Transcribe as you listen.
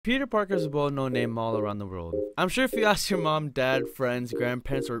Peter Parker is a well-known name all around the world. I'm sure if you ask your mom, dad, friends,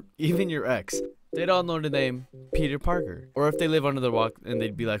 grandparents, or even your ex, they'd all know the name Peter Parker. Or if they live under the rock and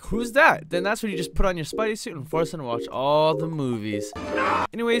they'd be like, who's that? Then that's when you just put on your Spidey suit and force them to watch all the movies.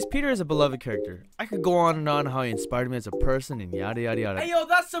 Anyways, Peter is a beloved character. I could go on and on how he inspired me as a person and yada yada yada. Hey yo,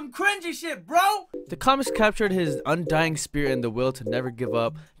 that's some cringy shit, bro! The comics captured his undying spirit and the will to never give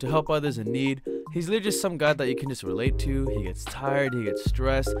up, to help others in need. He's literally just some guy that you can just relate to. He gets tired, he gets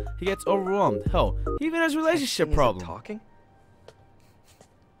stressed, he gets overwhelmed. Hell, he even has relationship problems. Talking?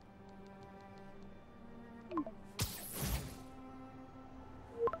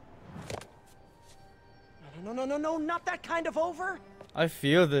 No, not that kind of over. I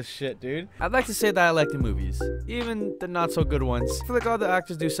feel this shit, dude. I'd like to say that I like the movies, even the not so good ones. I feel like all the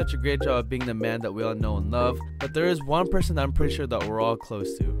actors do such a great job of being the man that we all know and love, but there is one person that I'm pretty sure that we're all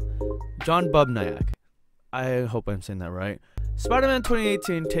close to. John Bubniak. I hope I'm saying that right. Spider-Man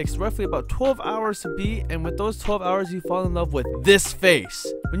 2018 takes roughly about 12 hours to beat, and with those 12 hours you fall in love with this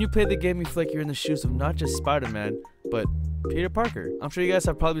face. When you play the game, you feel like you're in the shoes of not just Spider-Man, but Peter Parker. I'm sure you guys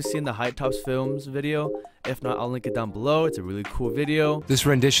have probably seen the HiTops films video. If not, I'll link it down below. It's a really cool video. This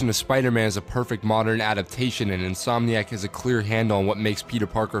rendition of Spider-Man is a perfect modern adaptation, and Insomniac has a clear handle on what makes Peter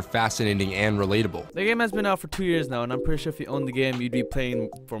Parker fascinating and relatable. The game has been out for 2 years now, and I'm pretty sure if you own the game, you'd be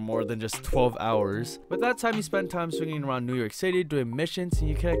playing for more than just 12 hours. With that time, you spend time swinging around New York City, doing missions, and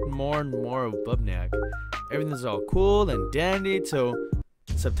you connect more and more with Bubniak. Everything's all cool and dandy till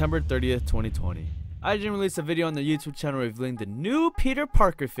September 30th, 2020. IGN released a video on the YouTube channel revealing the new Peter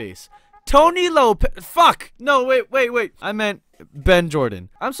Parker face. Tony Lopez. Fuck! No, wait. I meant Ben Jordan.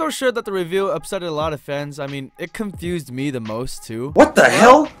 I'm so sure that the reveal upset a lot of fans. I mean, it confused me the most too. What the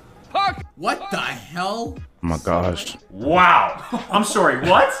hell? What the hell? Oh my gosh. Wow. I'm sorry,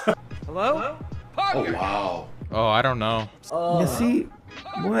 what? Hello? Oh wow. Oh, I don't know. You see?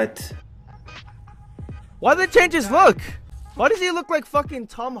 What? Why did they change his look? Why does he look like fucking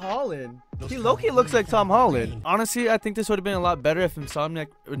Tom Holland? He low-key looks like Tom Holland. Honestly, I think this would have been a lot better if Insomniac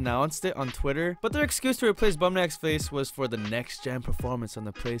announced it on Twitter. But their excuse to replace Bubniak's face was for the next-gen performance on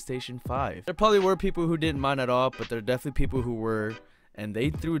the PlayStation 5. There probably were people who didn't mind at all, but there are definitely people who were. And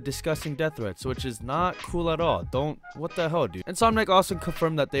they threw disgusting death threats, which is not cool at all. What the hell, dude? Insomniac also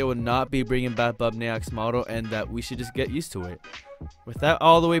confirmed that they would not be bringing back Bubniak's model and that we should just get used to it. With that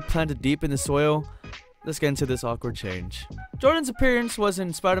all the way planted deep in the soil, let's get into this awkward change. Jordan's appearance was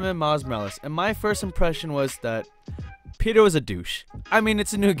in Spider-Man Miles Morales, and my first impression was that Peter was a douche. I mean,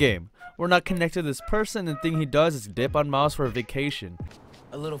 it's a new game. We're not connected to this person, and the thing he does is dip on Miles for a vacation.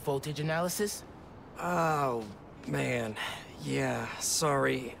 A little voltage analysis? Oh, man. Yeah,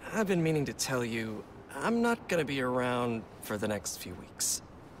 sorry. I've been meaning to tell you, I'm not gonna be around for the next few weeks.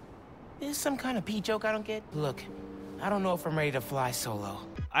 Is some kind of pee joke I don't get? Look, I don't know if I'm ready to fly solo.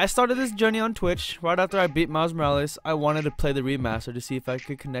 I started this journey on Twitch. Right after I beat Miles Morales, I wanted to play the remaster to see if I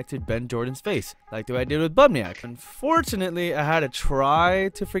could connect to Ben Jordan's face, like the way I did with Bubniak. Unfortunately, I had to try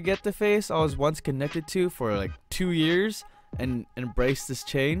to forget the face I was once connected to for like 2 years and embrace this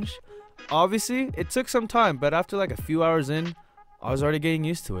change. Obviously, it took some time, but after like a few hours in, I was already getting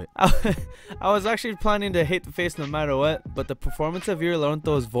used to it. I was actually planning to hate the face no matter what, but the performance of Yuri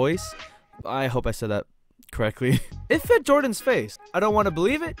Lorenzo's voice, I hope I said that correctly. It fit Jordan's face. I don't want to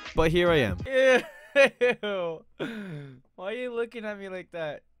believe it, but here I am. Ew. Why are you looking at me like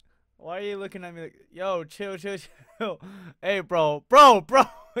that? Why are you looking at me like, yo, chill. Hey, bro.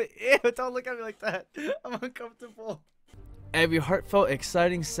 Ew, don't look at me like that. I'm uncomfortable. Every heartfelt,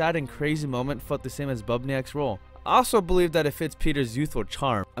 exciting, sad, and crazy moment felt the same as Bubniak's role. I also believe that it fits Peter's youthful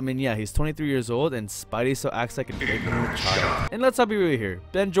charm. I mean, yeah, he's 23 years old, and Spidey still acts like an ignorant child. And let's not be real here.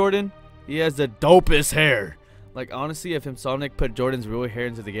 Ben Jordan, he has the dopest hair. Like, honestly, if Insomniac put Jordan's real hair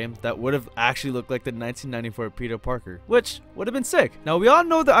into the game, that would have actually looked like the 1994 Peter Parker, which would have been sick. Now, we all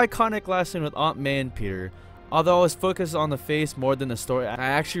know the iconic last scene with Aunt May and Peter. Although I was focused on the face more than the story, I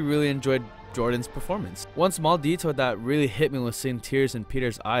actually really enjoyed Jordan's performance. One small detail that really hit me was seeing tears in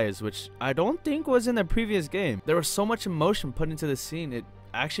Peter's eyes, which I don't think was in the previous game. There was so much emotion put into the scene, it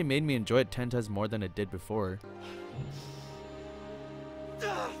actually made me enjoy it 10 times more than it did before. You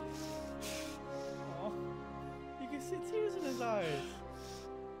can see tears in his eyes.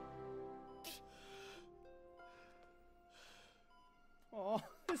 Oh,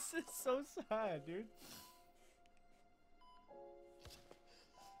 this is so sad, dude.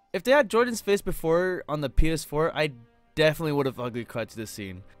 If they had Jordan's face before on the PS4, I definitely would have ugly cried to this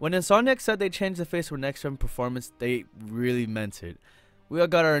scene. When Insomniac said they changed the face for next-gen performance, they really meant it. We all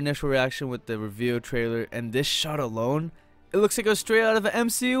got our initial reaction with the reveal trailer, and this shot alone It looks like it was straight out of an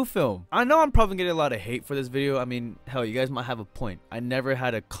MCU film. I know I'm probably getting a lot of hate for this video. I mean, hell, you guys might have a point. I never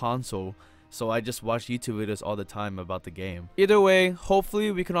had a console, so I just watch YouTube videos all the time about the game. Either way,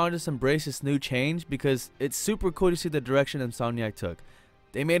 hopefully we can all just embrace this new change because it's super cool to see the direction Insomniac took.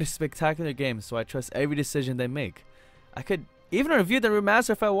 They made a spectacular game, so I trust every decision they make. I could even review the remaster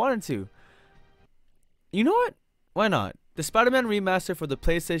if I wanted to. You know what? Why not? The Spider-Man remaster for the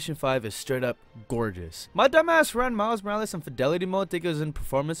PlayStation 5 is straight up gorgeous. My dumbass ran Miles Morales in fidelity mode, thinking it was in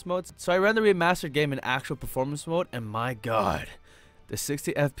performance mode, so I ran the remastered game in actual performance mode, and my god, the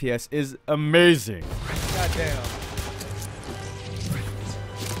 60 FPS is amazing. Goddamn.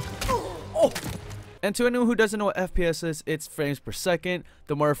 Oh! And to anyone who doesn't know what FPS is, it's frames per second.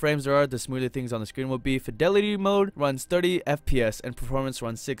 The more frames there are, the smoother things on the screen will be. Fidelity mode runs 30 FPS and performance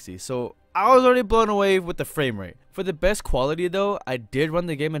runs 60. So I was already blown away with the frame rate. For the best quality though, I did run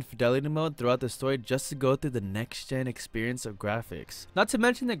the game in fidelity mode throughout the story just to go through the next gen experience of graphics. Not to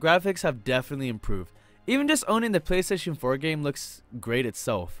mention the graphics have definitely improved. Even just owning the PlayStation 4 game looks great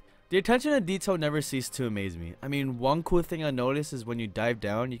itself. The attention to detail never ceased to amaze me. I mean, one cool thing I noticed is when you dive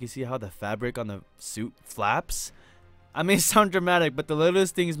down, you can see how the fabric on the suit flaps. I may sound dramatic, but the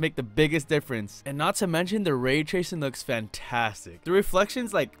littlest things make the biggest difference. And not to mention, the ray tracing looks fantastic. The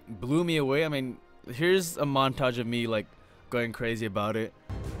reflections like blew me away. I mean, here's a montage of me like going crazy about it.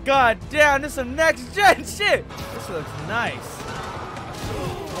 God damn, this is some next gen shit. This looks nice.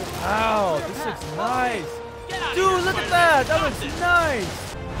 Wow, this looks nice. Dude, look at that. That looks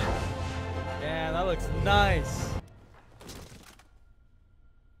nice. Man, that looks nice.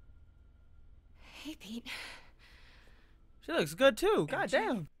 Hey, Pete. She looks good too. God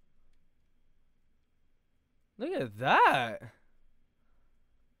damn. Look at that.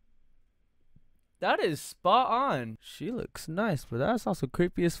 That is spot on. She looks nice, but that's also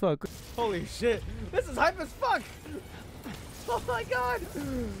creepy as fuck. Holy shit. This is hype as fuck. Oh my god.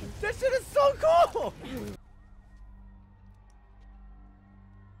 This shit is so cool.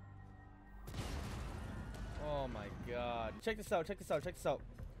 Oh my god. Check this out, check this out, check this out.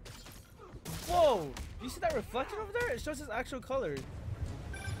 Whoa! You see that reflection over there? It shows his actual color.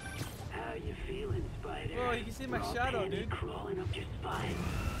 How you feeling, Spider? Oh, you can see my shadow, dude. Crawling up your spine.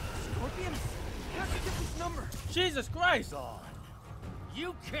 Scorpion, how'd you get this number? Jesus Christ!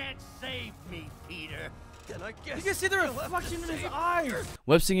 You can't save me, Peter. Then I guess You can see the reflection in his eyes.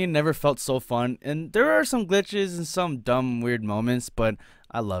 Web singing never felt so fun, and there are some glitches and some dumb, weird moments, but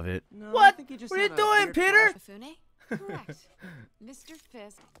I love it. No, What? What are you doing, Peter? Bufune? Correct. Mr.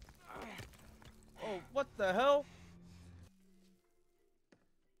 Fisk. Oh, what the hell?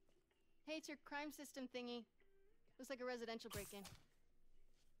 Hey, it's your crime system thingy. Looks like a residential break-in.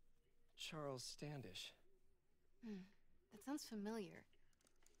 Charles Standish. That sounds familiar.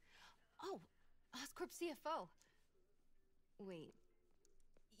 Oh, Oscorp CFO. Wait.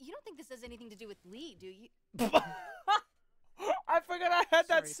 You don't think this has anything to do with Lee, do you? I forgot I had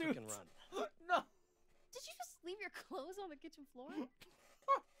that Sorry if I suit. can run. No. Did you just leave your clothes on the kitchen floor?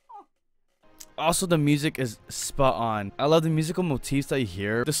 Also, the music is spot on. I love the musical motifs that you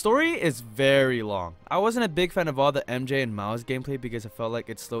hear. The story is very long. I wasn't a big fan of all the MJ and Miles gameplay because I felt like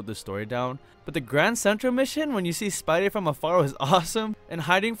it slowed the story down. But the Grand Central mission, when you see Spidey from afar, was awesome. And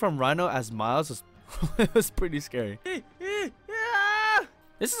hiding from Rhino as Miles was, it was pretty scary.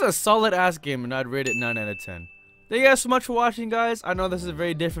 This is a solid ass game and I'd rate it 9 out of 10. Thank you guys so much for watching, guys. I know this is a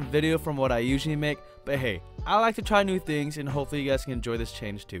very different video from what I usually make, but hey, I like to try new things and hopefully you guys can enjoy this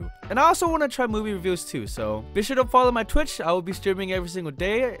change too. And I also want to try movie reviews too, so be sure to follow my Twitch. I will be streaming every single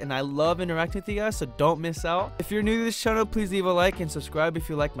day and I love interacting with you guys, so don't miss out. If you're new to this channel, please leave a like and subscribe if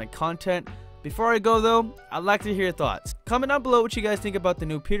you like my content. Before I go though, I'd like to hear your thoughts. Comment down below what you guys think about the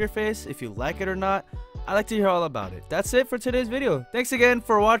new Peter face, if you like it or not. I'd like to hear all about it. That's it for today's video. Thanks again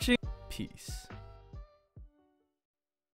for watching. Peace.